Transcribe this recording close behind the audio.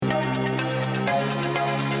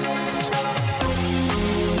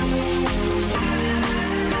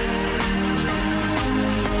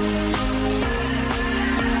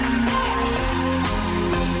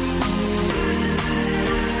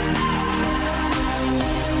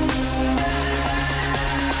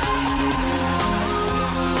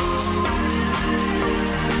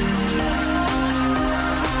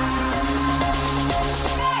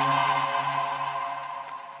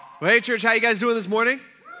Well, hey, church, how you guys doing this morning?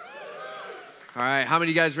 All right, how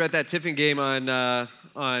many of you guys were at that Tiffin game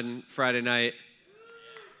on Friday night?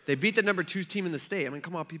 They beat the number 2 team in the state. I mean,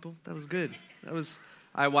 come on, people. That was good.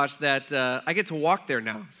 I watched that. I get to walk there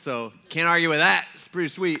now, so can't argue with that. It's pretty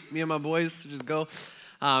sweet. Me and my boys just go.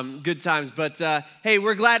 Good times. But, hey,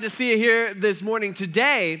 we're glad to see you here this morning.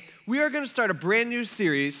 Today, we are going to start a brand new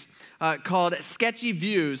series called Sketchy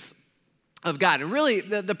Views of God. And really,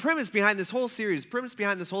 the premise behind this whole series,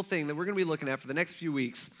 behind this whole thing that we're going to be looking at for the next few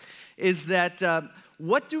weeks is that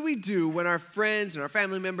what do we do when our friends and our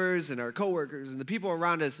family members and our coworkers and the people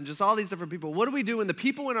around us and just all these different people, what do we do when the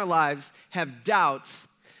people in our lives have doubts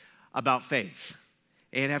about faith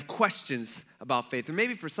and have questions about faith? Or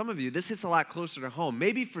maybe for some of you, this hits a lot closer to home.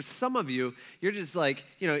 Maybe for some of you, you're just like,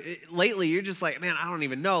 lately you're just like, man, I don't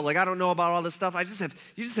even know. Like, I don't know about all this stuff.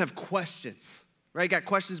 You just have questions. Right? You got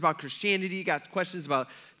questions about Christianity, you got questions about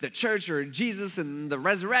the church or Jesus and the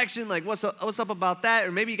resurrection, like what's up about that?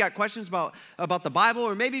 Or maybe you got questions about the Bible,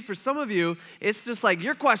 or maybe for some of you, it's just like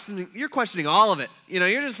you're questioning all of it.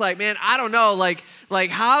 You're just like, man, I don't know, like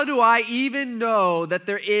how do I even know that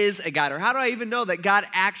there is a God? Or how do I even know that God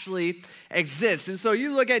actually exists? And so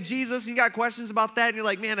you look at Jesus and you got questions about that, and you're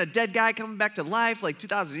like, man, a dead guy coming back to life like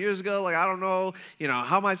 2,000 years ago, like I don't know,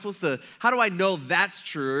 how do I know that's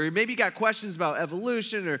true? Or maybe you got questions about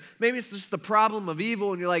evolution, or maybe it's just the problem of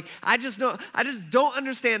evil, and you're like, I just don't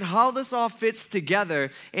understand how this all fits together.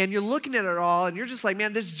 And you're looking at it all, and you're just like,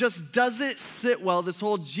 man, this just doesn't sit well, this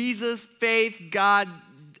whole Jesus, faith, God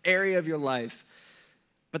area of your life.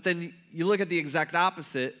 But then you look at the exact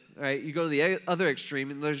opposite, right? You go to the other extreme,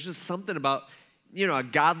 and there's just something about, a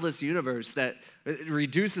godless universe that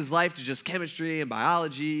reduces life to just chemistry and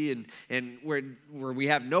biology and where we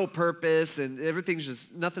have no purpose and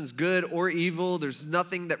nothing's good or evil. There's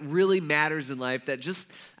nothing that really matters in life that just,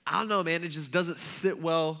 I don't know, man, it just doesn't sit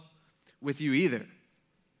well with you either.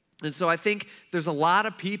 And so I think there's a lot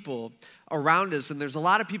of people around us, and there's a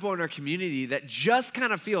lot of people in our community that just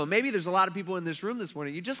kind of feel, and maybe there's a lot of people in this room this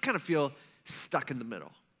morning, you just kind of feel stuck in the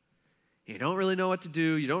middle. You don't really know what to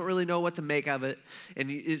do. You don't really know what to make of it. And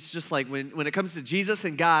it's just like when it comes to Jesus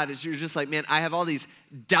and God, you're just like, man, I have all these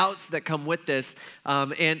doubts that come with this.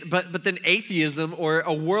 But then atheism or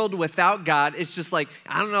a world without God, it's just like,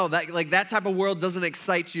 I don't know, that type of world doesn't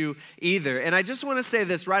excite you either. And I just want to say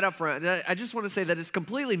this right up front. I just want to say that it's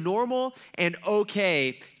completely normal and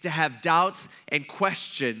okay to have doubts and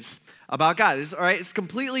questions about God. It's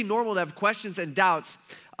completely normal to have questions and doubts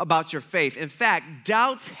about your faith. In fact,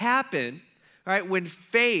 doubts happen, right, when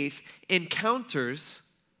faith encounters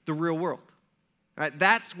the real world. Right?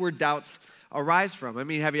 That's where doubts arise from. I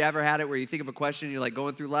mean, have you ever had it where you think of a question, you're like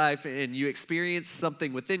going through life, and you experience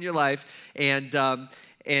something within your life, and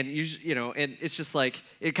it's just like,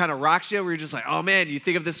 it kind of rocks you, where you're just like, oh man, you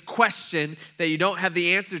think of this question that you don't have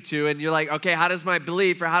the answer to, and you're like, okay, how does my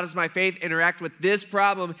belief or how does my faith interact with this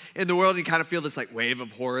problem in the world? And you kind of feel this like wave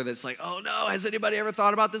of horror that's like, oh no, has anybody ever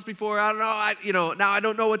thought about this before? I don't know, now I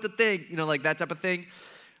don't know what to think, like that type of thing.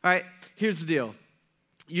 All right, here's the deal.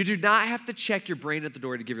 You do not have to check your brain at the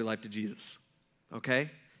door to give your life to Jesus, okay?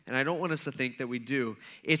 And I don't want us to think that we do.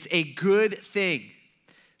 It's a good thing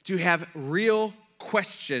to have real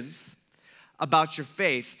questions about your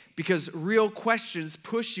faith, because real questions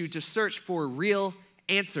push you to search for real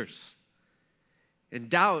answers. And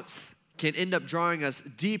doubts can end up drawing us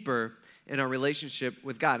deeper in our relationship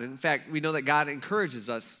with God. And in fact, we know that God encourages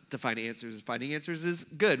us to find answers. Finding answers is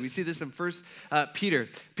good. We see this in 1 Peter.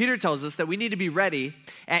 Peter tells us that we need to be ready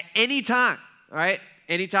at any time, all right?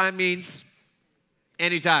 Anytime means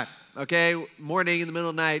anytime. Okay, morning, in the middle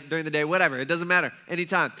of the night, during the day, whatever. It doesn't matter.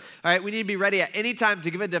 Anytime. All right, we need to be ready at any time to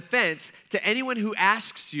give a defense to anyone who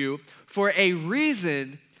asks you for a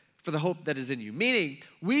reason for the hope that is in you. Meaning,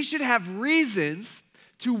 we should have reasons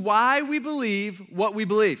to why we believe what we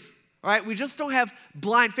believe. All right, we just don't have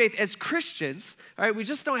blind faith as Christians. All right, we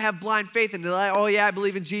just don't have blind faith and like, oh yeah, I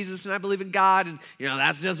believe in Jesus and I believe in God, and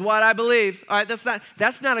that's just what I believe. All right,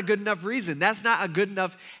 that's not a good enough reason. That's not a good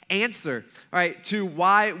enough answer. All right, to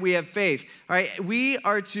why we have faith. All right, we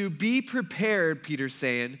are to be prepared, Peter's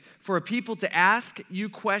saying, for people to ask you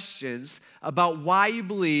questions about why you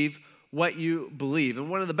believe what you believe. And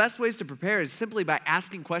one of the best ways to prepare is simply by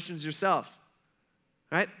asking questions yourself.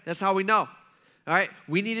 All right, that's how we know. All right,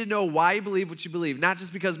 we need to know why you believe what you believe, not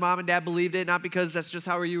just because mom and dad believed it, not because that's just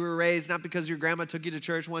how you were raised, not because your grandma took you to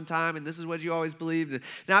church one time and this is what you always believed,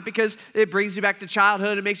 not because it brings you back to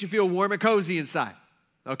childhood and makes you feel warm and cozy inside,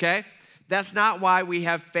 okay? That's not why we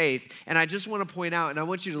have faith. And I just want to point out, and I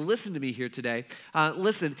want you to listen to me here today,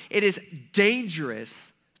 listen, it is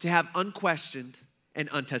dangerous to have unquestioned and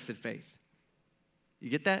untested faith. You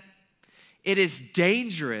get that? It is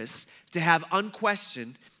dangerous to have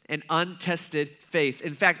unquestioned and untested faith.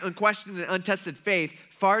 In fact, unquestioned and untested faith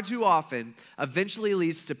far too often eventually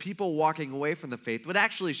leads to people walking away from the faith, but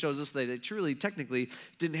actually shows us that they truly, technically,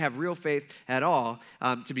 didn't have real faith at all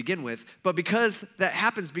to begin with. But because that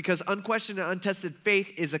happens, because unquestioned and untested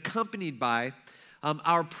faith is accompanied by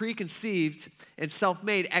our preconceived and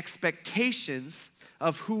self-made expectations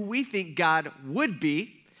of who we think God would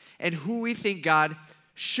be and who we think God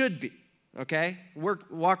should be, okay?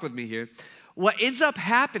 Walk with me here. What ends up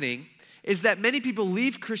happening is that many people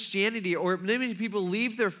leave Christianity, or many people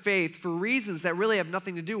leave their faith for reasons that really have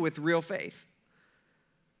nothing to do with real faith.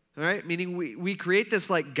 All right? Meaning we create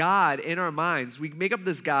this like God in our minds. We make up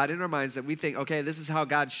this God in our minds that we think, okay, this is how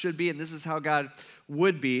God should be and this is how God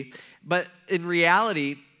would be. But in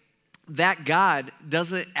reality, that God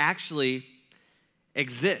doesn't actually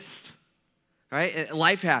exist. Right?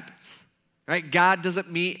 Life happens. Right? God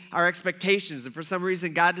doesn't meet our expectations, and for some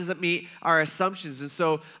reason, God doesn't meet our assumptions. And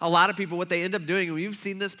so a lot of people, what they end up doing, and you've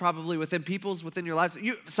seen this probably within your lives.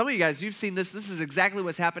 Some of you guys, you've seen this. This is exactly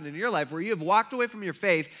what's happened in your life, where you have walked away from your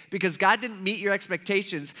faith because God didn't meet your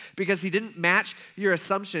expectations, because he didn't match your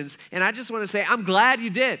assumptions. And I just want to say, I'm glad you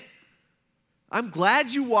did. I'm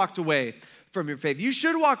glad you walked away from your faith. You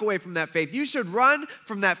should walk away from that faith. You should run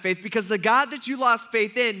from that faith, because the God that you lost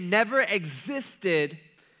faith in never existed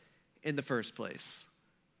in the first place.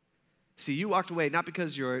 See, you walked away not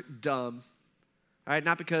because you're dumb, all right?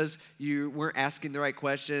 Not because you weren't asking the right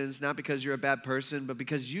questions, not because you're a bad person, but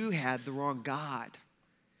because you had the wrong God,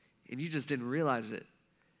 and you just didn't realize it.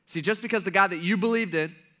 See, just because the God that you believed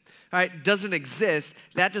in, all right, doesn't exist,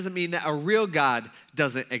 that doesn't mean that a real God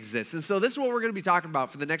doesn't exist. And so this is what we're going to be talking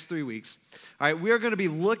about for the next 3 weeks. All right, we are going to be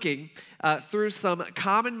looking through some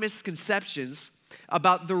common misconceptions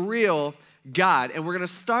about the real God. And we're going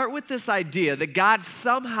to start with this idea that God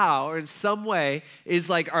somehow or in some way is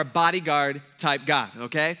like our bodyguard type God,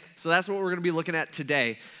 okay? So that's what we're going to be looking at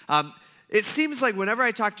today. It seems like whenever I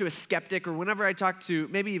talk to a skeptic, or whenever I talk to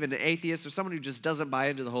maybe even an atheist, or someone who just doesn't buy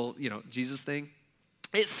into the whole, Jesus thing,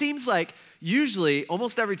 it seems like usually,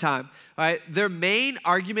 almost every time, all right, their main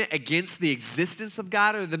argument against the existence of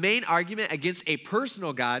God, or the main argument against a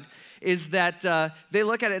personal God, is that they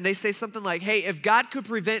look at it and they say something like, hey, if God could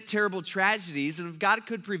prevent terrible tragedies, and if God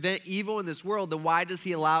could prevent evil in this world, then why does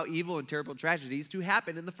he allow evil and terrible tragedies to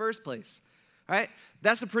happen in the first place? All right?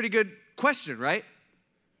 That's a pretty good question, right?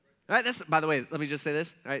 All right, by the way, let me just say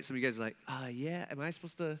this. All right, some of you guys are like, yeah, am I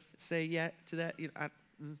supposed to say yeah to that?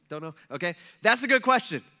 Don't know. Okay, that's a good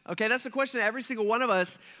question. Okay, that's the question that every single one of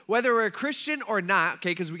us, whether we're a Christian or not,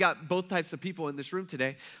 okay, because we got both types of people in this room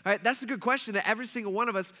today. All right, that's a good question that every single one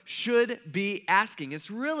of us should be asking.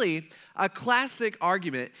 It's really a classic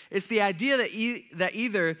argument. It's the idea that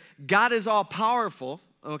either God is all powerful,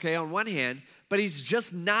 okay, on one hand, but he's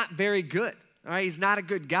just not very good. All right, he's not a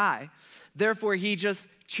good guy. Therefore, he just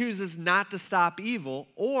chooses not to stop evil,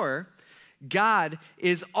 or God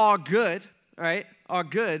is all good. All right, all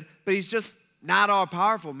good, but he's just not all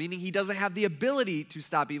powerful, meaning he doesn't have the ability to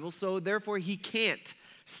stop evil, so therefore he can't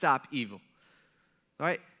stop evil. All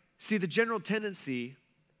right, see, the general tendency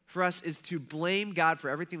for us is to blame God for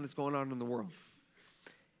everything that's going on in the world.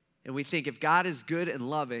 And we think if God is good and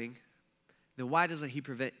loving, then why doesn't he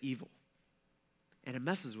prevent evil? And it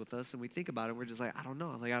messes with us, and we think about it, and we're just like, I don't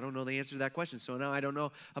know. Like, I don't know the answer to that question, so now I don't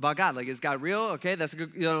know about God. Like, is God real? Okay, that's a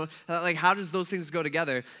good, like, how does those things go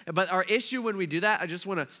together? But our issue when we do that, I just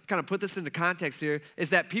want to kind of put this into context here,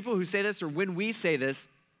 is that people who say this, or when we say this,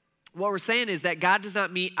 what we're saying is that God does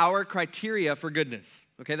not meet our criteria for goodness.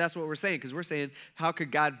 Okay, that's what we're saying, because we're saying, how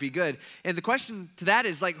could God be good? And the question to that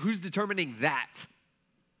is, like, who's determining that?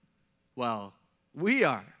 Well, we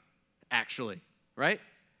are, actually, right?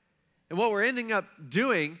 And what we're ending up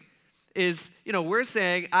doing is, we're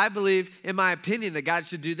saying, I believe, in my opinion, that God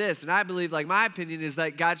should do this. And I believe, like, my opinion is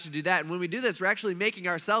that God should do that. And when we do this, we're actually making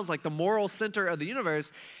ourselves like the moral center of the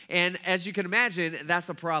universe. And as you can imagine, that's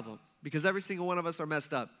a problem, because every single one of us are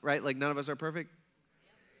messed up, right? Like, none of us are perfect.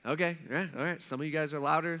 Okay, yeah, all right. Some of you guys are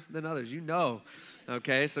louder than others.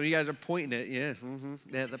 Okay? Some of you guys are pointing at, yeah,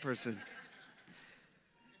 the person.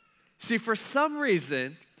 See, for some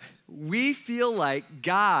reason, we feel like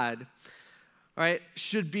God, all right,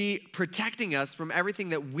 should be protecting us from everything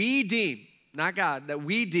that we deem, not God, that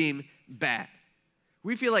we deem bad.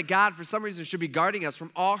 We feel like God, for some reason, should be guarding us from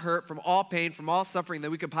all hurt, from all pain, from all suffering that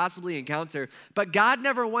we could possibly encounter. But God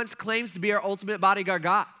never once claims to be our ultimate bodyguard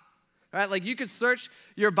God. Right? Like you could search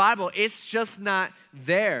your Bible, it's just not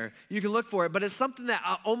there. You can look for it, but it's something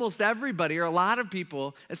that almost everybody or a lot of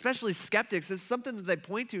people, especially skeptics, it's something that they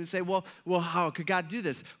point to and say, well, how could God do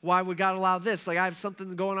this? Why would God allow this? Like I have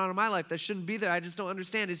something going on in my life that shouldn't be there. I just don't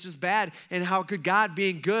understand. It's just bad. And how could God,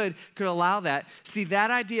 being good, could allow that? See,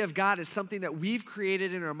 that idea of God is something that we've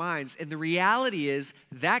created in our minds, and the reality is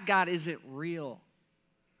that God isn't real.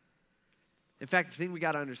 In fact, the thing we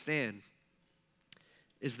got to understand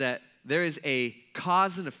is that there is a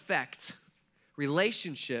cause and effect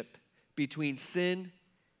relationship between sin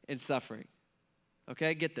and suffering.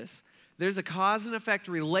 Okay, get this. There's a cause and effect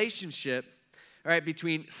relationship, all right,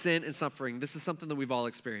 between sin and suffering. This is something that we've all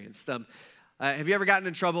experienced. Have you ever gotten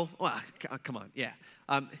in trouble? Well, come on, yeah.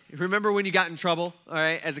 Remember when you got in trouble, all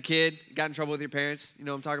right, as a kid, got in trouble with your parents? You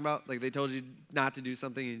know what I'm talking about? Like they told you not to do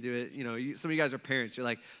something and you do it. You know, some of you guys are parents. You're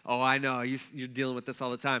like, oh, I know. You're dealing with this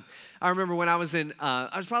all the time. I remember when I was I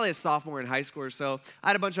was probably a sophomore in high school or so. I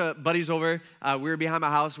had a bunch of buddies over. We were behind my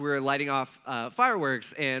house. We were lighting off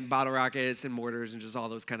fireworks and bottle rockets and mortars and just all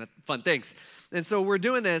those kind of fun things. And so we're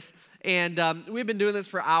doing this. And we've been doing this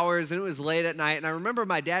for hours, and it was late at night. And I remember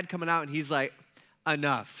my dad coming out, and he's like,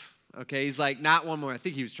 enough. Okay, he's like, not one more. I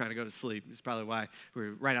think he was trying to go to sleep. That's probably why we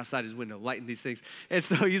were right outside his window lighting these things. And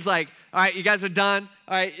so he's like, all right, you guys are done.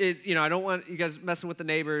 All right, I don't want you guys messing with the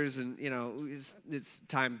neighbors, and, it's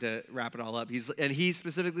time to wrap it all up. And he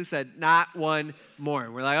specifically said, not one more.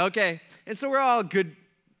 And we're like, okay. And so we're all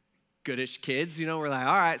goodish kids, we're like,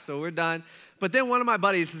 all right, so we're done. But then one of my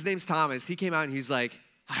buddies, his name's Thomas, he came out and he's like,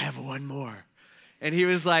 I have one more. And he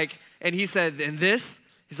was like, and he said, and this?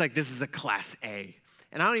 He's like, this is a Class A.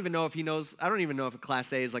 And I don't even know if a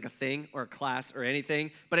Class A is like a thing or a class or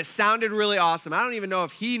anything, but it sounded really awesome. I don't even know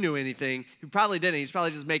if he knew anything. He probably didn't. He's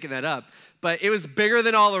probably just making that up. But it was bigger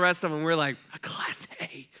than all the rest of them. We're like, a Class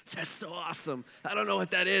A, that's so awesome. I don't know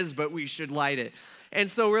what that is, but we should light it. And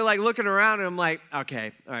so we're like looking around, and I'm like,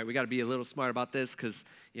 okay, all right, we got to be a little smart about this because,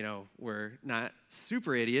 we're not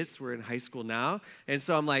super idiots. We're in high school now. And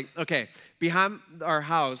so I'm like, okay, behind our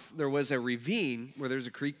house, there was a ravine where there's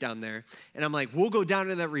a creek down there. And I'm like, we'll go down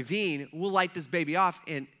to that ravine. We'll light this baby off,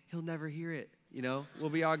 and he'll never hear it. We'll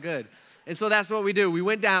be all good. And so that's what we do. We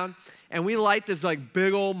went down, and we light this like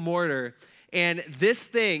big old mortar. And this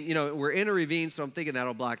thing, we're in a ravine, so I'm thinking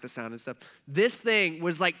that'll block the sound and stuff. This thing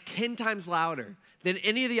was like 10 times louder than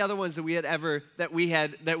any of the other ones that we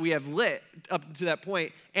have lit up to that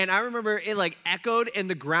point. And I remember it like echoed and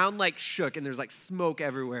the ground like shook and there's like smoke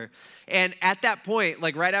everywhere. And at that point,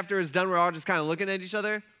 like right after it was done, we're all just kind of looking at each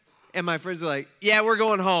other. And my friends were like, yeah, we're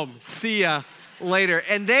going home. See ya later.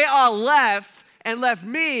 And they all left and left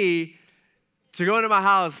me to go into my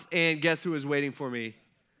house, and guess who was waiting for me?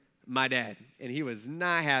 My dad. And he was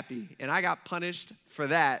not happy. And I got punished for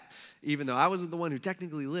that, even though I wasn't the one who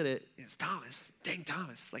technically lit it. It's Thomas. Dang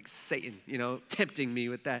Thomas. Like Satan, tempting me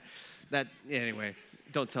with that. Anyway,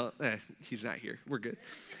 don't tell. He's not here. We're good.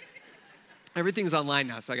 Everything's online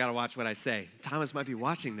now, so I got to watch what I say. Thomas might be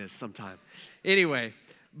watching this sometime. Anyway,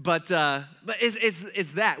 but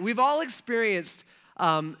it's that. We've all experienced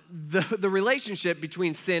the relationship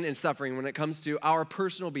between sin and suffering when it comes to our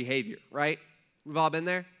personal behavior, right? We've all been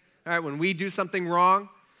there. All right, when we do something wrong,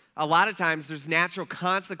 a lot of times there's natural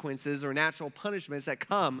consequences or natural punishments that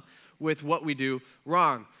come with what we do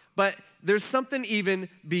wrong. But there's something even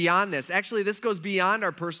beyond this. Actually, this goes beyond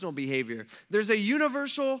our personal behavior. There's a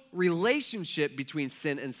universal relationship between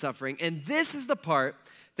sin and suffering, and this is the part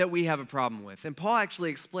that we have a problem with. And Paul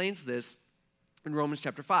actually explains this in Romans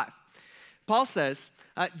chapter 5. Paul says,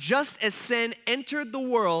 just as sin entered the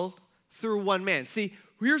world through one man. See,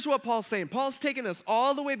 here's what Paul's saying. Paul's taking us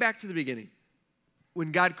all the way back to the beginning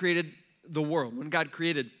when God created the world, when God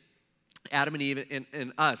created Adam and Eve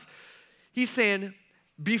and us. He's saying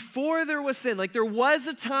before there was sin, like there was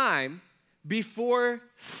a time before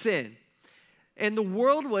sin, and the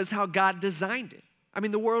world was how God designed it. I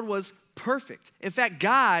mean, the world was perfect. In fact,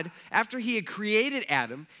 God, after he had created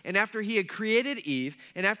Adam, and after he had created Eve,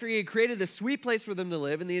 and after he had created the sweet place for them to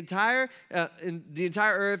live, and the entire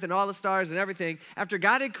earth and all the stars and everything, after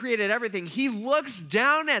God had created everything, he looks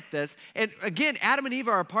down at this, and again, Adam and Eve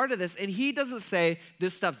are a part of this, and he doesn't say,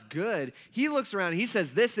 this stuff's good. He looks around and he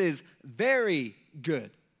says, this is very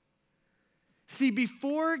good. See,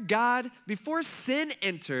 before sin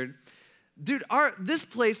entered, dude, this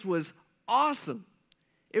place was awesome.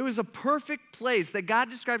 It was a perfect place that God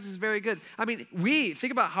describes as very good. I mean,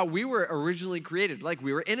 think about how we were originally created. Like,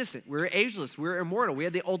 we were innocent, we were ageless, we were immortal. We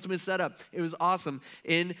had the ultimate setup. It was awesome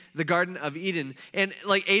in the Garden of Eden. And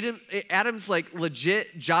like Adam's like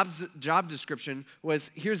legit job description was,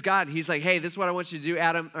 here's God. He's like, hey, this is what I want you to do,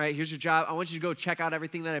 Adam. All right, here's your job. I want you to go check out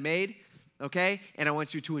everything that I made, okay? And I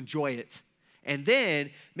want you to enjoy it. And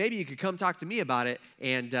then maybe you could come talk to me about it,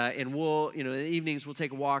 and we'll, in the evenings, we'll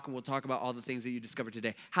take a walk and we'll talk about all the things that you discovered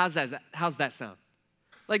today. How's that sound?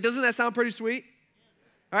 Like, doesn't that sound pretty sweet?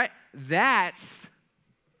 All right, that's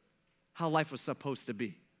how life was supposed to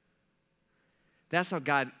be. That's how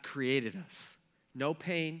God created us. No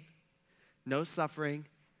pain, no suffering,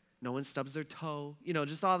 no one stubs their toe,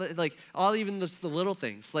 just even the little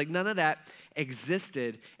things. Like, none of that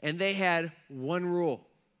existed, and they had one rule.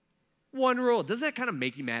 One rule. Doesn't that kind of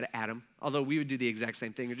make you mad at Adam? Although we would do the exact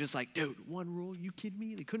same thing. You're just like, dude, one rule? You kidding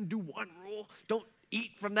me? They couldn't do one rule? Don't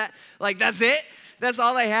eat from that. Like, that's it? That's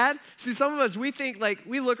all they had? See, some of us, we think, like,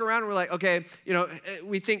 we look around and we're like, okay,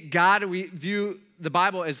 we think God, we view the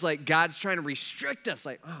Bible as like God's trying to restrict us.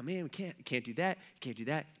 Like, oh, man, we can't do that. Can't do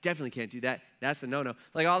that. Definitely can't do that. That's a no-no.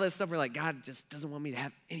 Like, all this stuff, we're like, God just doesn't want me to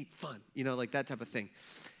have any fun. Like that type of thing.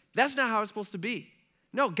 That's not how it's supposed to be.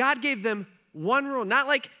 No, God gave them one rule, not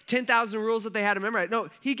like 10,000 rules that they had to memorize. No,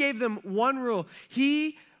 he gave them one rule.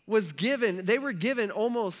 They were given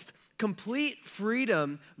almost complete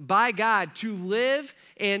freedom by God to live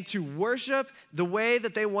and to worship the way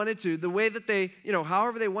that they wanted to, the way that they,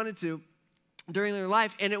 however they wanted to during their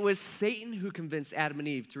life. And it was Satan who convinced Adam and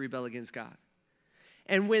Eve to rebel against God.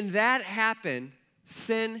 And when that happened,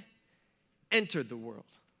 sin entered the world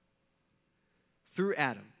through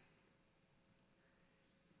Adam.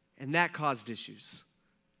 And that caused issues.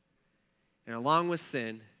 And along with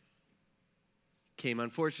sin came,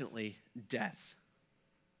 unfortunately, death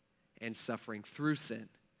and suffering through sin.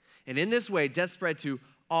 And in this way, death spread to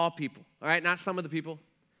all people, all right? Not some of the people,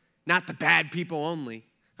 not the bad people only,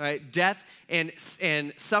 all right? Death and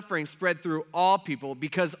suffering spread through all people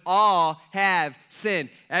because all have sinned.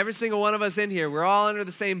 Every single one of us in here, we're all under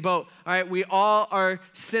the same boat, all right? We all are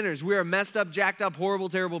sinners. We are messed up, jacked up, horrible,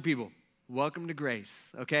 terrible people. Welcome to grace,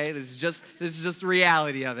 okay? This is just the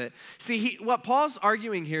reality of it. See, what Paul's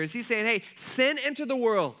arguing here is he's saying, hey, sin entered the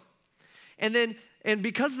world. And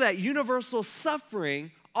because of that, universal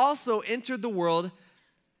suffering also entered the world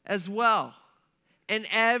as well. And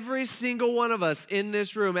every single one of us in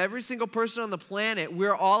this room, every single person on the planet,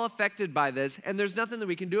 we're all affected by this, and there's nothing that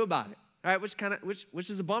we can do about it. All right,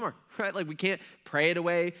 which is a bummer, right? Like, we can't pray it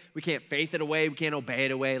away, we can't faith it away, we can't obey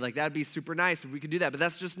it away. Like, that'd be super nice if we could do that, but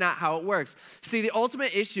that's just not how it works. See, the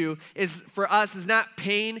ultimate issue for us is not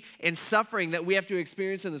pain and suffering that we have to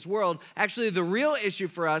experience in this world. Actually, the real issue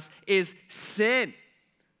for us is sin.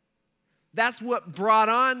 That's what brought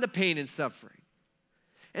on the pain and suffering.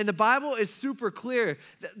 And the Bible is super clear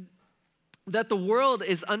that the world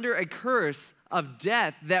is under a curse of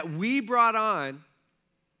death that we brought on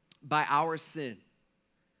by our sin.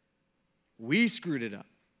 We screwed it up,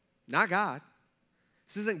 not God.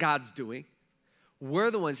 This isn't God's doing.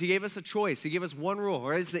 We're the ones. He gave us a choice. He gave us one rule.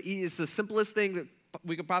 Right? It's the simplest thing that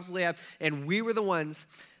we could possibly have, and we were the ones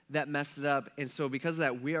that messed it up. And so because of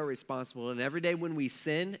that, we are responsible. And every day when we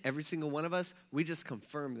sin, every single one of us, we just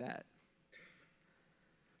confirm that.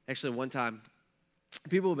 Actually, one time,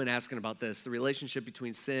 people have been asking about this, the relationship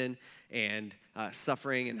between sin and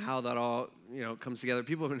suffering and how that all, comes together.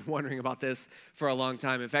 People have been wondering about this for a long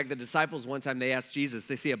time. In fact, the disciples, one time they asked Jesus,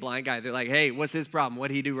 they see a blind guy, they're like, hey, what's his problem? What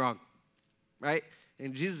did he do wrong? Right?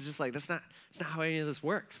 And Jesus is just like, that's not how any of this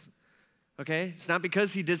works. Okay? It's not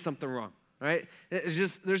because he did something wrong. Right? There's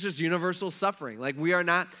just universal suffering. Like, we are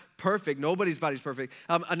not perfect. Nobody's body's perfect.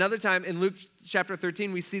 Another time in Luke chapter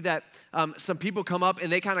 13, we see that some people come up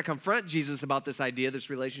and they kind of confront Jesus about this idea, this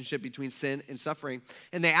relationship between sin and suffering.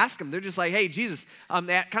 And they ask him, they're just like, hey, Jesus,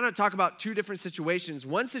 they kind of talk about two different situations.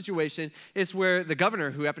 One situation is where the governor,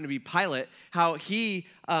 who happened to be Pilate, how he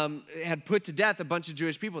had put to death a bunch of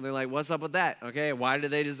Jewish people. And they're like, what's up with that? Okay, why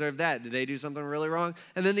did they deserve that? Did they do something really wrong?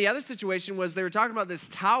 And then the other situation was they were talking about this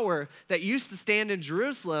tower that used to stand in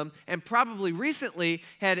Jerusalem and probably recently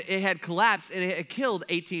had collapsed and it had killed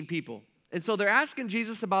 18 people. And so they're asking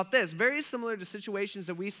Jesus about this, very similar to situations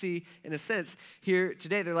that we see in a sense here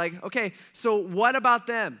today. They're like, okay, so what about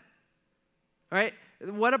them? All right,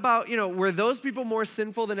 what about, were those people more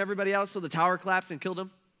sinful than everybody else so the tower collapsed and killed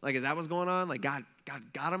them? Like, is that what's going on? Like, God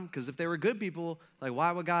got them? Because if they were good people, like,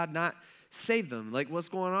 why would God not save them? Like, what's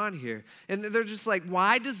going on here? And they're just like,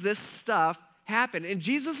 why does this stuff happen? And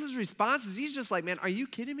Jesus' response is, he's just like, man, are you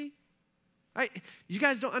kidding me? Right? You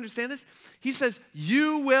guys don't understand this? He says,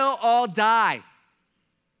 you will all die.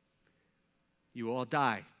 you all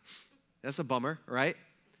die. That's a bummer, right?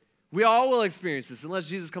 We all will experience this unless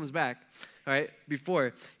Jesus comes back, all right,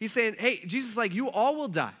 before. He's saying, hey, Jesus is like, you all will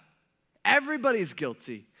die. Everybody's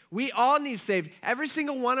guilty. We all need saved. Every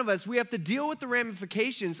single one of us, we have to deal with the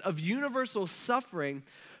ramifications of universal suffering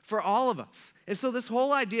for all of us. And so this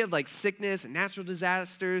whole idea of like sickness and natural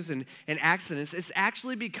disasters and accidents, it's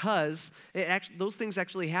actually because those things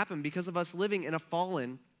actually happen because of us living in a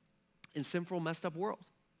fallen and sinful, messed up world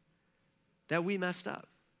that we messed up.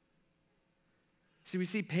 See, we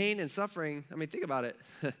see pain and suffering. I mean, think about it.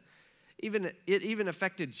 It even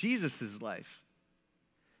affected Jesus' life.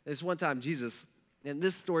 There's one time Jesus, and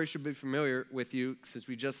this story should be familiar with you since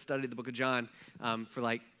we just studied the book of John for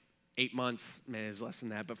like 8 months. Man, it's less than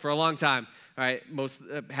that, but for a long time, all right,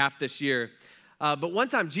 half this year. But one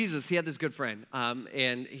time Jesus, he had this good friend,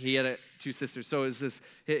 and he had two sisters. So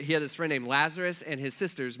he had this friend named Lazarus and his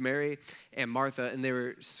sisters, Mary and Martha, and they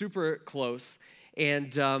were super close.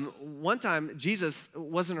 And one time Jesus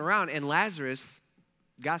wasn't around, and Lazarus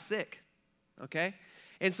got sick, okay?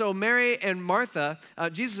 And so Mary and Martha,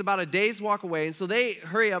 Jesus is about a day's walk away, and so they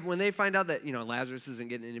hurry up when they find out that, Lazarus isn't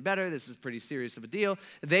getting any better, this is pretty serious of a deal.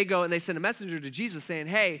 They go and they send a messenger to Jesus saying,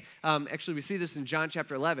 hey, actually we see this in John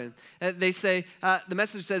chapter 11. They say, the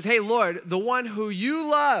message says, hey, Lord, the one who you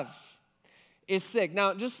love is sick.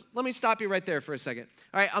 Now, just let me stop you right there for a second.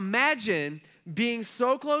 All right, imagine being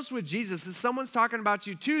so close with Jesus that someone's talking about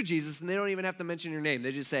you to Jesus and they don't even have to mention your name.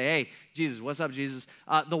 They just say, hey, Jesus, what's up, Jesus?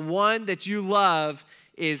 The one that you love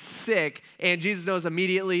is sick, and Jesus knows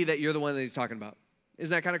immediately that you're the one that he's talking about.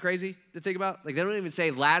 Isn't that kind of crazy to think about? Like, they don't even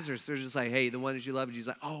say Lazarus. They're just like, hey, the one that you love. And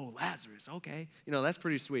Jesus is like, oh, Lazarus, okay. That's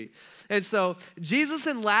pretty sweet. And so Jesus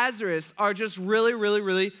and Lazarus are just really, really,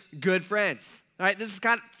 really good friends. All right, this is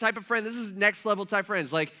kind of type of friend. This is next level type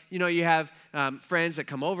friends. Like, you have friends that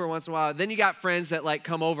come over once in a while. Then you got friends that like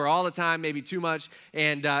come over all the time, maybe too much.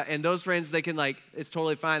 And those friends, they can it's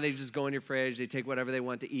totally fine. They just go in your fridge. They take whatever they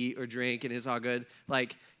want to eat or drink, and it's all good.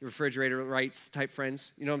 Like refrigerator rights type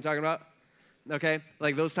friends. You know what I'm talking about? Okay,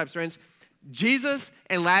 like those types of friends. Jesus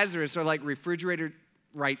and Lazarus are like refrigerator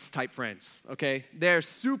rights type friends. Okay, they're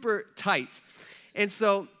super tight, and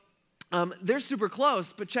so they're super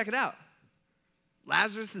close. But check it out.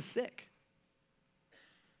 Lazarus is sick.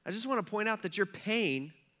 I just want to point out that your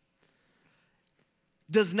pain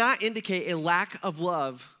does not indicate a lack of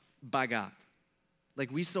love by God,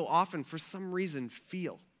 like we so often, for some reason,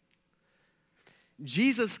 feel.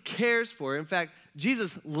 Jesus cares for, in fact,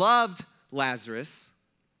 Jesus loved Lazarus,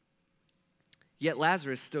 yet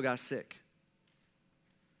Lazarus still got sick.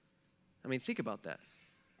 I mean, think about that.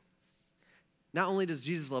 Not only does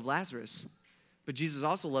Jesus love Lazarus, but Jesus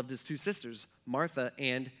also loved his two sisters, Martha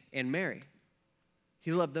and Mary.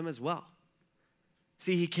 He loved them as well.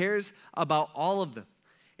 See, he cares about all of them.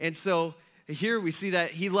 And so here we see that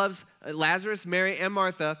he loves Lazarus, Mary, and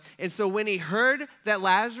Martha. And so when he heard that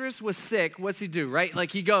Lazarus was sick, what's he do, right?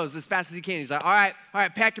 Like he goes as fast as he can. He's like, all right,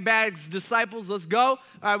 pack your bags, disciples, let's go. All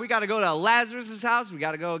right, we got to go to Lazarus' house. We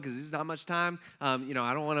got to go because there's not much time. I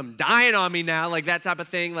don't want him dying on me now, like that type of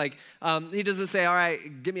thing. Like he doesn't say, all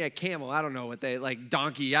right, give me a camel. I don't know what they, like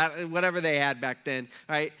donkey, whatever they had back then,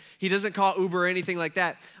 all right? He doesn't call Uber or anything like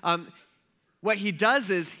that. What he does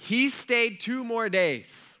is he stayed 2 more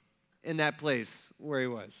days in that place where he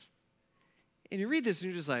was. And you read this and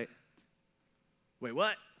you're just like, wait,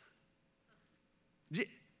 what?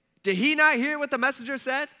 Did he not hear what the messenger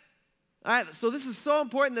said? All right, so this is so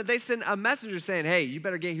important that they send a messenger saying, hey, you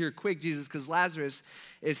better get here quick, Jesus, because Lazarus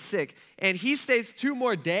is sick. And he stays 2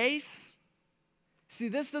 more days? See,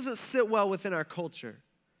 this doesn't sit well within our culture.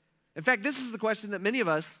 In fact, this is the question that many of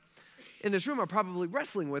us in this room are probably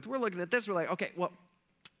wrestling with. We're looking at this, we're like, okay, well,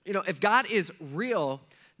 if God is real,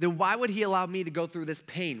 then why would he allow me to go through this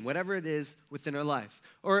pain, whatever it is within our life?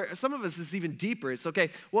 Or some of us, it's even deeper. It's okay,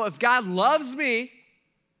 well, if God loves me,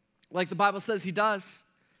 like the Bible says he does,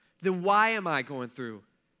 then why am I going through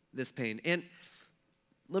this pain? And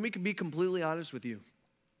let me be completely honest with you.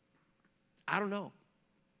 I don't know.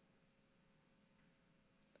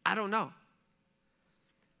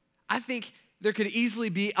 I think there could easily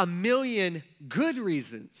be a million good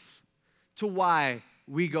reasons to why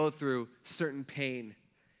we go through certain pain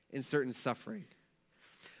and certain suffering.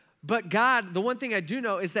 But God, the one thing I do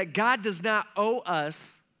know is that God does not owe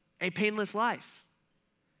us a painless life.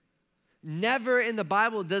 Never in the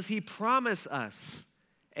Bible does he promise us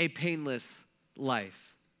a painless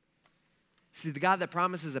life. See, the God that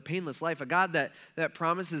promises a painless life, a God that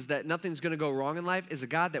promises that nothing's going to go wrong in life, is a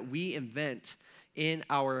God that we invent in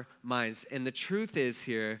our minds. And the truth is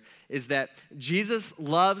that Jesus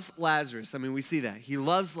loves Lazarus. I mean, we see that. He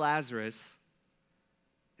loves Lazarus.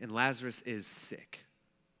 and Lazarus is sick.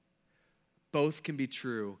 Both can be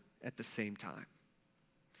true at the same time.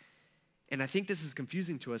 And I think this is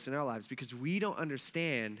confusing to us in our lives because we don't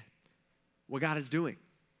understand what God is doing.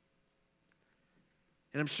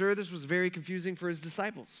 And I'm sure this was very confusing for his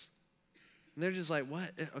disciples. And they're just like,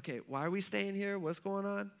 what? Okay, why are we staying here? What's going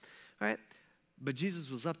on? All right. But Jesus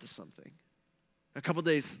was up to something. A couple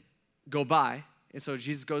days go by, and so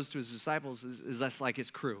Jesus goes to his disciples, is that's like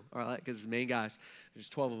his crew, all right, because his main guys, there's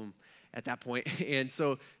 12 of them at that point. And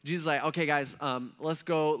so Jesus is like, okay, guys, let's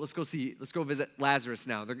go visit Lazarus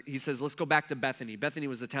now. He says, let's go back to Bethany. Bethany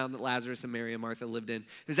was the town that Lazarus and Mary and Martha lived in.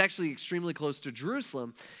 It was actually extremely close to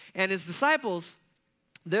Jerusalem. And his disciples,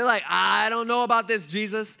 they're like, I don't know about this,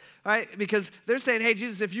 Jesus, all right? Because they're saying, hey,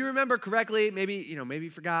 Jesus, if you remember correctly, maybe you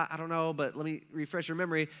forgot, I don't know, but let me refresh your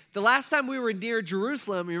memory. The last time we were near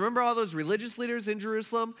Jerusalem, you remember all those religious leaders in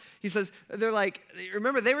Jerusalem? He says, they're like,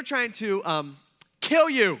 remember, they were trying to kill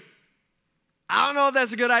you. I don't know if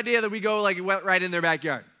that's a good idea that we go like right in their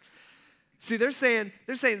backyard. See, they're saying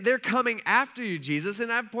they're coming after you, Jesus.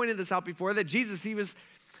 And I've pointed this out before, that Jesus, he was,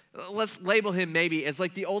 let's label him maybe as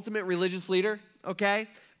like the ultimate religious leader, okay?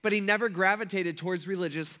 But he never gravitated towards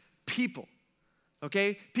religious people,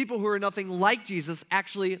 okay? People who are nothing like Jesus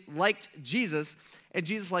actually liked Jesus, and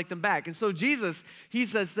Jesus liked them back. And so Jesus, he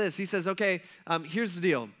says this. He says, okay, here's the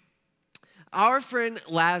deal. Our friend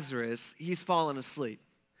Lazarus, he's fallen asleep,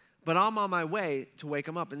 but I'm on my way to wake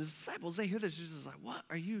him up. And his disciples, they hear this. Jesus is like, what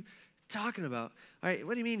are you talking about? All right,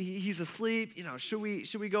 what do you mean he's asleep? You know, should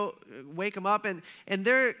we go wake him up? And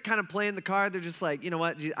they're kind of playing the card. They're just like, you know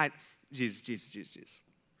what? Jesus.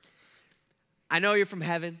 I know you're from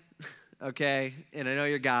heaven, okay, and I know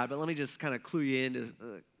you're God, but let me just kind of clue you into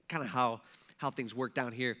kind of how things work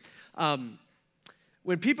down here.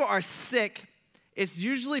 When people are sick, it's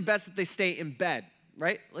usually best that they stay in bed,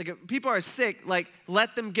 right? Like if people are sick, like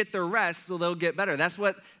let them get their rest so they'll get better. That's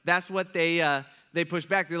what they push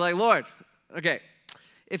back. They're like, Lord, okay,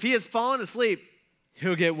 if he has fallen asleep,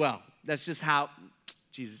 he'll get well. That's just how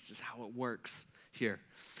it works here.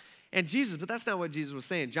 And Jesus, but that's not what Jesus was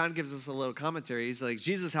saying. John gives us a little commentary. He's like,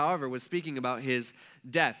 Jesus, however, was speaking about his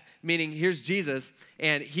death, meaning here's Jesus,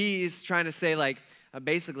 and he's trying to say like,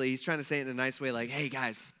 basically, he's trying to say it in a nice way, like, hey,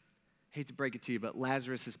 guys, hate to break it to you, but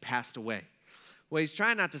Lazarus has passed away. What he's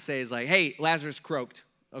trying not to say is like, hey, Lazarus croaked,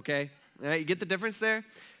 okay? All right, you get the difference there?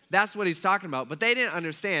 That's what he's talking about, but they didn't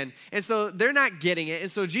understand, and so they're not getting it, and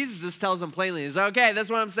so Jesus just tells them plainly, he's like, okay, that's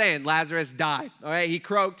what I'm saying. Lazarus died, all right? He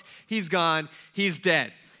croaked, he's gone, he's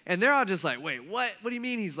dead. And they're all just like, wait, what? What do you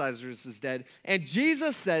mean Lazarus is dead? And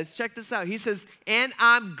Jesus says, check this out. He says, and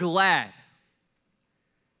I'm glad.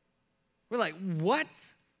 We're like, what?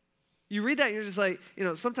 You read that and you're just like,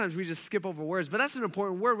 sometimes we just skip over words, but that's an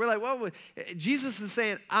important word. We're like, well, Jesus is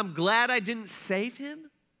saying, I'm glad I didn't save him?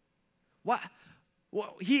 What?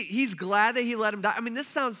 Well, he's glad that he let him die. I mean, this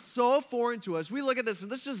sounds so foreign to us. We look at this,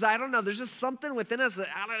 and I don't know, there's just something within us that,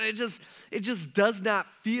 it just does not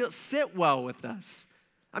sit well with us.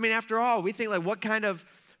 I mean, after all, we think like, what kind of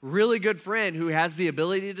really good friend who has the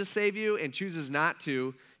ability to save you and chooses not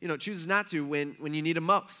to when you need him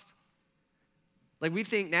most? Like we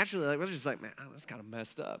think naturally, like we're just like, man, that's kind of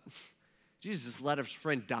messed up. Jesus just let a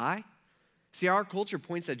friend die? See, our culture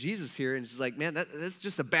points at Jesus here and it's like, man, that's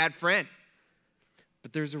just a bad friend.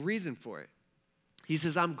 But there's a reason for it. He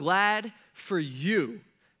says, I'm glad for you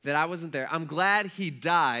that I wasn't there. I'm glad he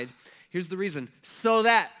died. Here's the reason. So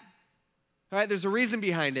that, all right, there's a reason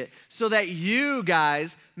behind it. So that you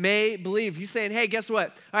guys may believe. He's saying, hey, guess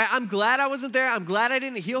what? All right, I'm glad I wasn't there. I'm glad I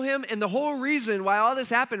didn't heal him. And the whole reason why all this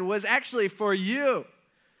happened was actually for you.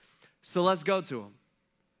 So let's go to him.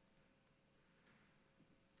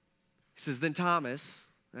 He says, then Thomas,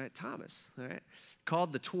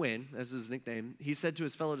 called the twin, that's his nickname, he said to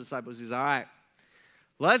his fellow disciples, he's all right,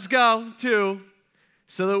 let's go too,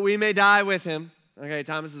 so that we may die with him. Okay,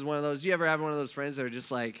 Thomas is one of those, you ever have one of those friends that are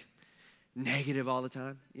just like, negative all the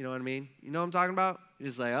time, you know what I mean? You know what I'm talking about? You're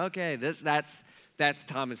just like, okay, that's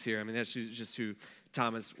Thomas here. I mean, that's just who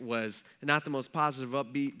Thomas was. Not the most positive,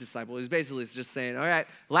 upbeat disciple. He's basically just saying, all right,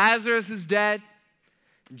 Lazarus is dead.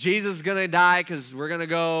 Jesus is going to die because we're going to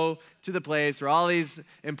go to the place where all these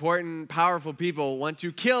important, powerful people want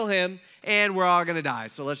to kill him, and we're all going to die.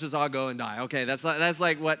 So let's just all go and die. Okay, that's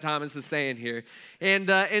like what Thomas is saying here.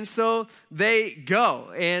 And so they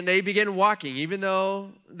go, and they begin walking, even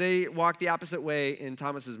though they walk the opposite way in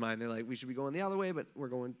Thomas's mind. They're like, we should be going the other way, but we're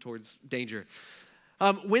going towards danger.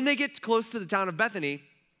 When they get close to the town of Bethany,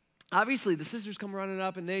 obviously, the sisters come running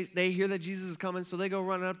up, and they hear that Jesus is coming, so they go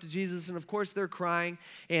running up to Jesus, and of course, they're crying.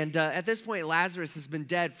 And at this point, Lazarus has been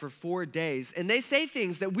dead for 4 days, and they say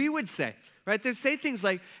things that we would say, right? They say things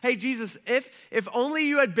like, hey, Jesus, if only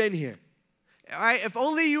you had been here, all right? If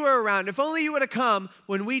only you were around, if only you would have come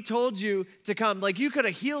when we told you to come. Like, you could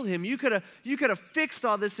have healed him. You could have fixed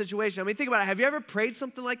all this situation. I mean, think about it. Have you ever prayed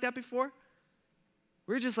something like that before?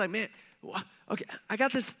 We're just like, man, okay, I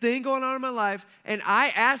got this thing going on in my life, and I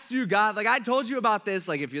asked you, God, like I told you about this,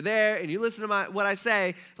 like if you're there and you listen to what I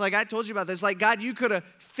say, like I told you about this, like God, you could have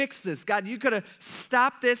fixed this. God, you could have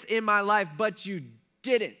stopped this in my life, but you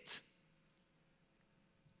didn't.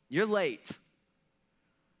 You're late.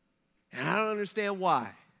 And I don't understand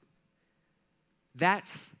why.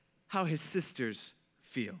 That's how his sisters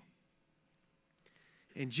feel.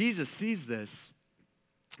 And Jesus sees this.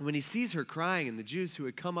 When he sees her crying and the Jews who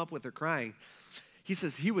had come up with her crying, he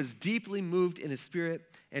says he was deeply moved in his spirit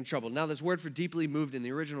and troubled. Now, this word for deeply moved in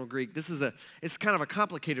the original Greek, it's kind of a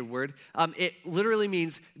complicated word. It literally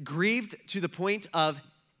means grieved to the point of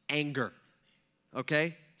anger.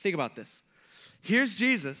 Okay? Think about this. Here's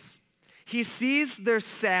Jesus. He sees their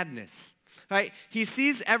sadness. Right? He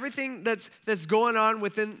sees everything that's going on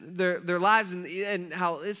within their lives and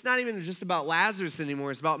how it's not even just about Lazarus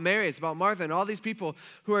anymore. It's about Mary. It's about Martha and all these people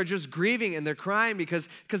who are just grieving and they're crying because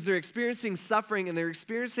they're experiencing suffering and they're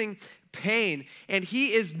experiencing pain. And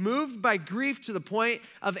he is moved by grief to the point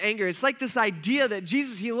of anger. It's like this idea that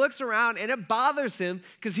Jesus, he looks around and it bothers him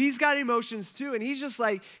because he's got emotions too. And he's just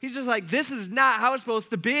like, this is not how it's supposed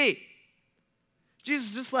to be. Jesus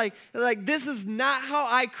is just like, this is not how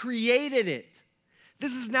I created it.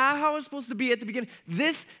 This is not how it's supposed to be at the beginning.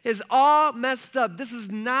 This is all messed up. This is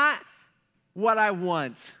not what I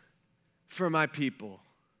want for my people.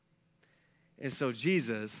 And so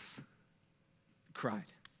Jesus cried.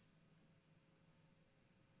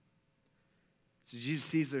 So Jesus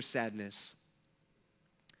sees their sadness,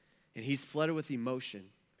 and he's flooded with emotion,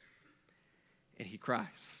 and he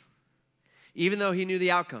cries. Even though he knew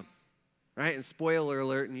the outcome. Right? And spoiler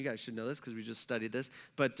alert, and you guys should know this because we just studied this,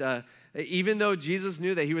 but even though Jesus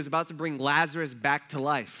knew that he was about to bring Lazarus back to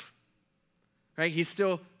life, right? He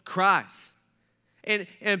still cries. And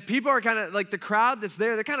people are kind of, like the crowd that's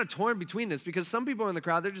there, they're kind of torn between this because some people in the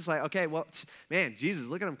crowd, they're just like, okay, well, man, Jesus,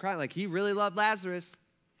 look at him crying. Like, he really loved Lazarus.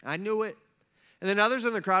 I knew it. And then others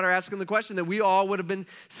in the crowd are asking the question that we all would have been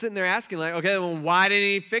sitting there asking, like, okay, well, why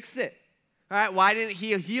didn't he fix it? All right, why didn't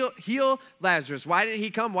he heal Lazarus? Why didn't he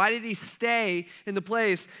come? Why did he stay in the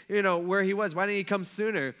place, where he was? Why didn't he come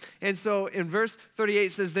sooner? And so in verse 38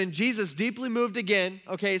 it says, then Jesus, deeply moved again,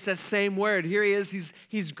 okay, it's that same word. Here he is,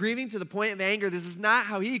 he's grieving to the point of anger. This is not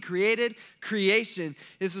how he created creation.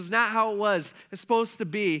 This was not how it was supposed to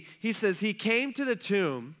be. He says he came to the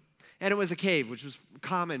tomb, and it was a cave, which was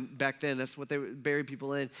common back then. That's what they would bury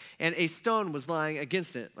people in. And a stone was lying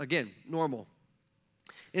against it. Again, normal.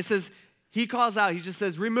 It says, he calls out, he just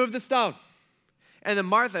says, remove the stone. And then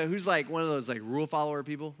Martha, who's like one of those like rule follower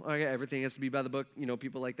people, okay, everything has to be by the book,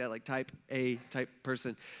 people like that, like type A type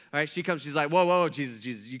person. All right, she comes, she's like, whoa, Jesus,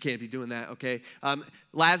 you can't be doing that, okay?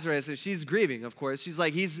 Lazarus, and she's grieving, of course. She's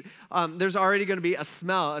like, there's already going to be a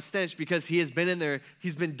smell, a stench, because he has been in there,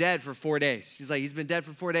 he's been dead for 4 days. She's like, he's been dead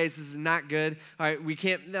for 4 days, this is not good. All right,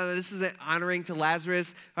 this isn't honoring to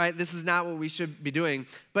Lazarus. All right, this is not what we should be doing.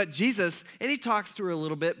 But Jesus, and he talks to her a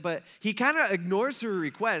little bit, but he kind of ignores her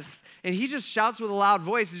request, and he just shouts with a loud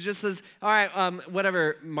voice. He just says, all right,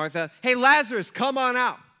 whatever, Martha. Hey, Lazarus, come on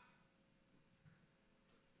out.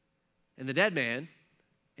 And the dead man,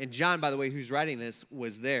 and John, by the way, who's writing this,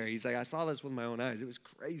 was there. He's like, I saw this with my own eyes. It was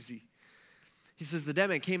crazy. He says, the dead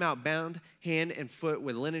man came out bound hand and foot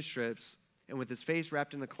with linen strips and with his face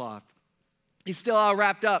wrapped in a cloth. He's still all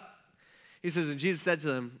wrapped up. He says, and Jesus said to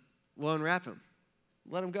them, well, unwrap him.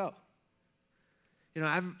 Let him go.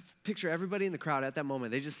 I picture everybody in the crowd at that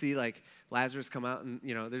moment. They just see like Lazarus come out and,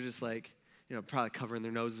 they're just like, probably covering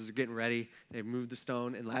their noses or getting ready. They move the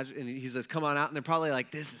stone and he says, come on out. And they're probably like,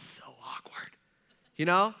 this is so awkward.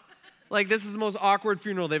 Like this is the most awkward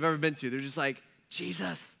funeral they've ever been to. They're just like,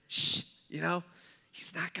 Jesus, shh, he's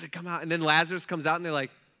not going to come out. And then Lazarus comes out and they're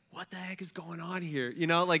like, what the heck is going on here?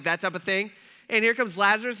 Like that type of thing. And here comes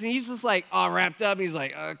Lazarus, and he's just like all wrapped up. He's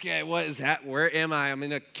like, okay, what is that? Where am I? I'm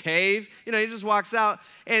in a cave. He just walks out,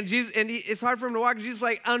 and Jesus, it's hard for him to walk. And Jesus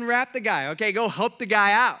like, unwrap the guy. Okay, go help the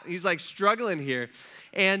guy out. He's like struggling here.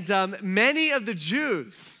 And many of the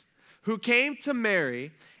Jews who came to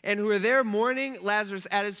Mary and who were there mourning Lazarus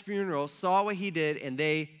at his funeral saw what he did, and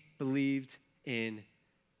they believed in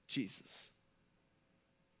Jesus.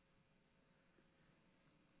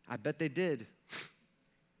 I bet they did.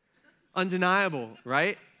 Undeniable,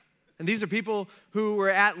 right? And these are people who were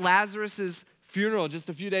at Lazarus' funeral just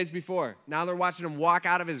a few days before. Now they're watching him walk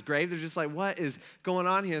out of his grave. They're just like, what is going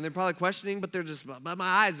on here? And they're probably questioning, but they're just, by my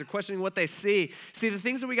eyes, they're questioning what they see. See, the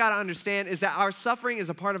things that we got to understand is that our suffering is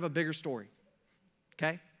a part of a bigger story,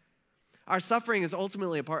 okay? Our suffering is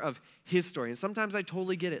ultimately a part of his story. And sometimes I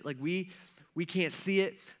totally get it. Like we can't see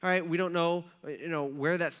it, all right? We don't know,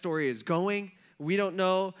 where that story is going. We don't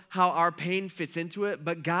know how our pain fits into it,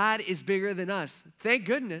 but God is bigger than us. Thank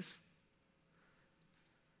goodness.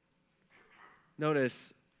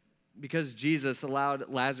 Notice, because Jesus allowed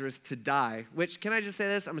Lazarus to die, which, can I just say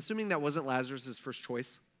this? I'm assuming that wasn't Lazarus' first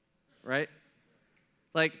choice, right?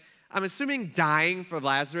 Like, I'm assuming dying for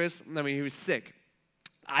Lazarus, he was sick.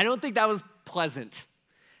 I don't think that was pleasant.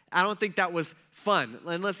 I don't think that was fun,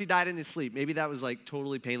 unless he died in his sleep. Maybe that was like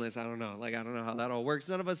totally painless. I don't know. I don't know how that all works.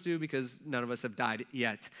 None of us do because none of us have died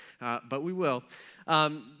yet, but we will.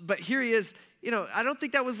 But here he is. I don't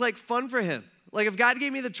think that was like fun for him. Like if God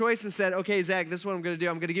gave me the choice and said, okay, Zach, this is what I'm going to do.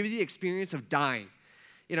 I'm going to give you the experience of dying.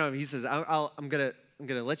 He says, I'm going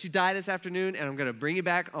to let you die this afternoon and I'm going to bring you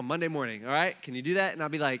back on Monday morning. All right? Can you do that? And I'll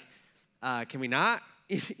be like, can we not?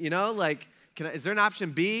 Is there an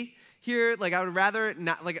option B here? Like I would rather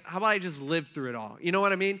not, like how about I just live through it all? You know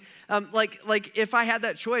what I mean? Like if I had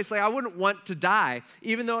that choice, like I wouldn't want to die,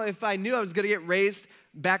 even though if I knew I was going to get raised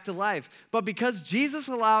back to life. But because Jesus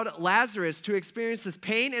allowed Lazarus to experience this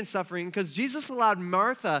pain and suffering, because Jesus allowed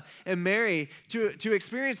Martha and Mary to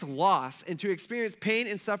experience loss and to experience pain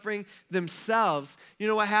and suffering themselves, you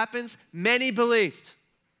know what happens? Many believed.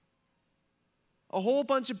 A whole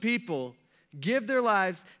bunch of people give their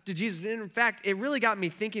lives to Jesus. And in fact, it really got me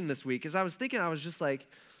thinking this week. As I was thinking, I was just like,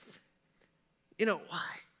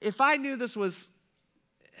 if I knew this was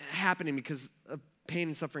happening because of pain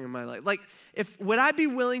and suffering in my life, would I be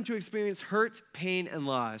willing to experience hurt, pain, and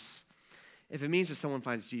loss if it means that someone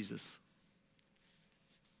finds Jesus?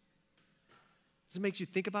 Does it make you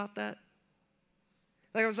think about that?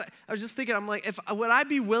 I was just thinking, I'm like, would I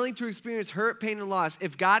be willing to experience hurt, pain, and loss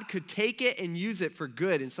if God could take it and use it for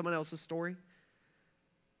good in someone else's story?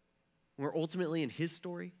 We're ultimately in his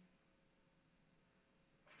story.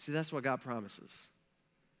 See, that's what God promises.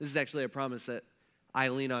 This is actually a promise that I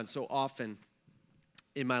lean on so often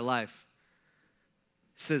in my life.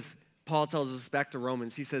 It says, Paul tells us back to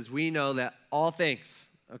Romans, he says, we know that all things,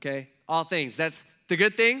 okay? All things, that's the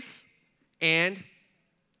good things and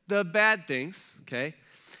the bad things, okay?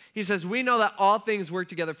 He says, we know that all things work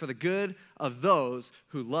together for the good of those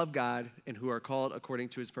who love God and who are called according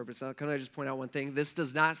to his purpose. Now, can I just point out one thing? This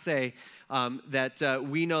does not say that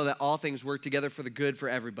we know that all things work together for the good for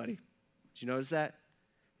everybody. Did you notice that?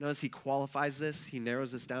 Notice he qualifies this. He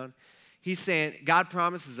narrows this down. He's saying, God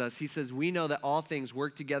promises us, he says, we know that all things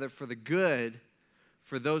work together for the good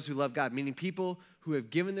for those who love God, meaning people who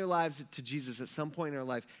have given their lives to Jesus at some point in our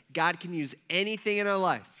life. God can use anything in our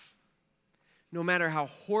life, no matter how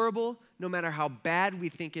horrible, no matter how bad we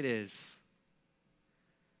think it is.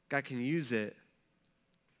 God can use it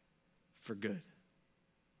for good.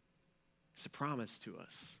 It's a promise to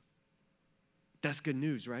us. That's good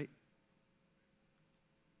news, right?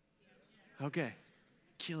 Okay,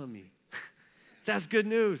 killing me. That's good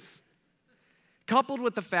news. Coupled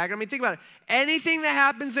with the fact, think about it. Anything that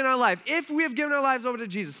happens in our life, if we have given our lives over to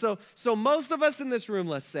Jesus, so most of us in this room,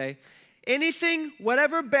 let's say, anything,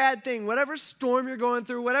 whatever bad thing, whatever storm you're going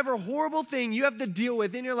through, whatever horrible thing you have to deal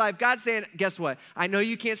with in your life, God's saying, guess what? I know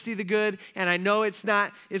you can't see the good, and I know it's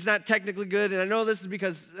not technically good, and I know this is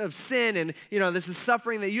because of sin, and this is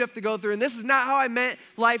suffering that you have to go through, and this is not how I meant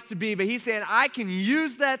life to be. But he's saying, I can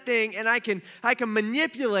use that thing, and I can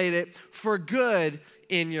manipulate it for good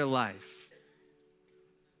in your life.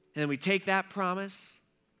 And we take that promise,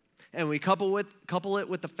 and we couple it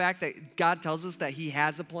with the fact that God tells us that he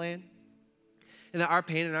has a plan, and that our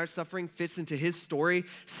pain and our suffering fits into his story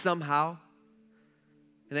somehow,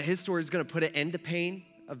 and that his story is going to put an end to pain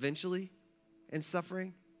eventually and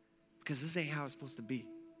suffering, because this ain't how it's supposed to be.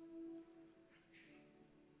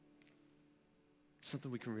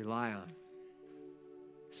 Something we can rely on,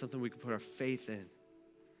 something we can put our faith in.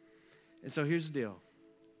 And so here's the deal.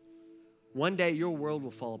 One day your world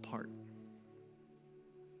will fall apart.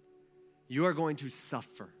 You are going to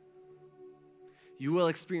suffer. You will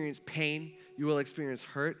experience pain. You will experience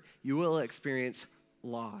hurt. You will experience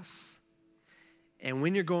loss. And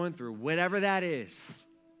when you're going through whatever that is,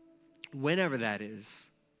 whenever that is,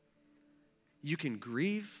 you can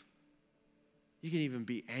grieve. You can even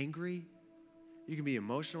be angry. You can be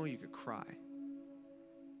emotional. You could cry.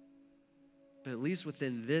 But at least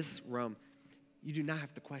within this realm, you do not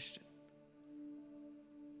have to question.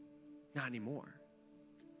 Not anymore.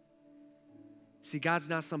 See, God's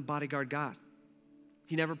not some bodyguard God.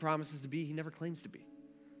 He never promises to be. He never claims to be.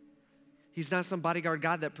 He's not some bodyguard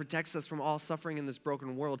God that protects us from all suffering in this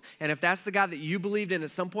broken world. And if that's the God that you believed in at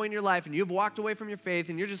some point in your life and you've walked away from your faith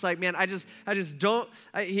and you're just like, man, I just don't,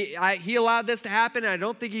 he allowed this to happen and I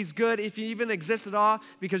don't think he's good if he even exists at all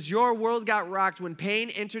because your world got rocked when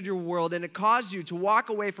pain entered your world and it caused you to walk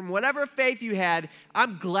away from whatever faith you had,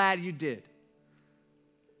 I'm glad you did.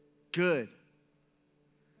 Good.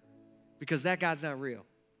 Because that God's not real.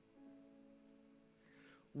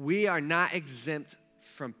 We are not exempt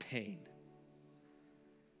from pain.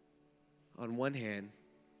 On one hand,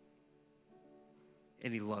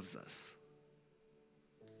 and he loves us.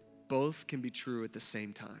 Both can be true at the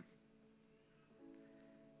same time.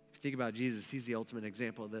 If you think about Jesus, he's the ultimate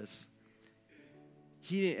example of this.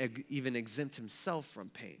 He didn't even exempt himself from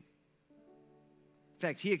pain. In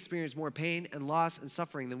fact, he experienced more pain and loss and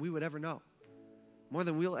suffering than we would ever know. More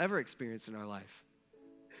than we'll ever experience in our life.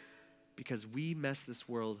 Because we mess this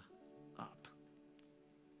world up.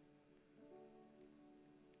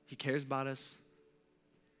 He cares about us.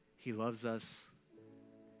 He loves us.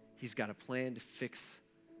 He's got a plan to fix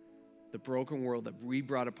the broken world that we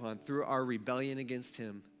brought upon through our rebellion against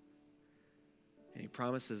him. And he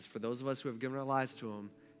promises for those of us who have given our lives to him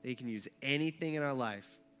that he can use anything in our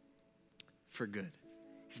life for good.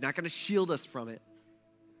 He's not going to shield us from it,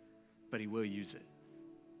 but he will use it.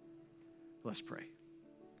 Let's pray.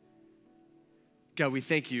 God, we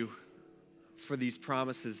thank you for these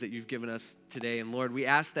promises that you've given us today. And Lord, we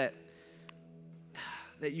ask that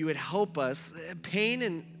you would help us. Pain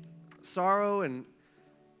and sorrow and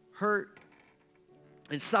hurt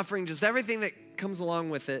and suffering, just everything that comes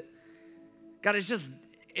along with it. God,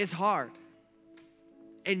 it's hard.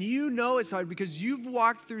 And you know it's hard because you've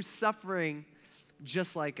walked through suffering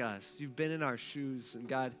just like us. You've been in our shoes. And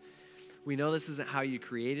God, we know this isn't how you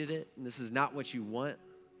created it, and this is not what you want,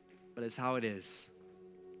 but it's how it is.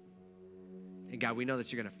 And God, we know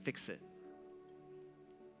that you're going to fix it.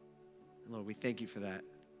 And Lord, we thank you for that.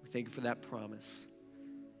 We thank you for that promise.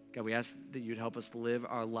 God, we ask that you'd help us live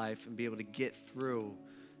our life and be able to get through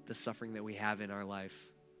the suffering that we have in our life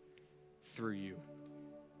through you.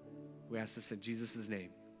 We ask this in Jesus'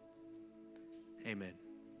 name. Amen.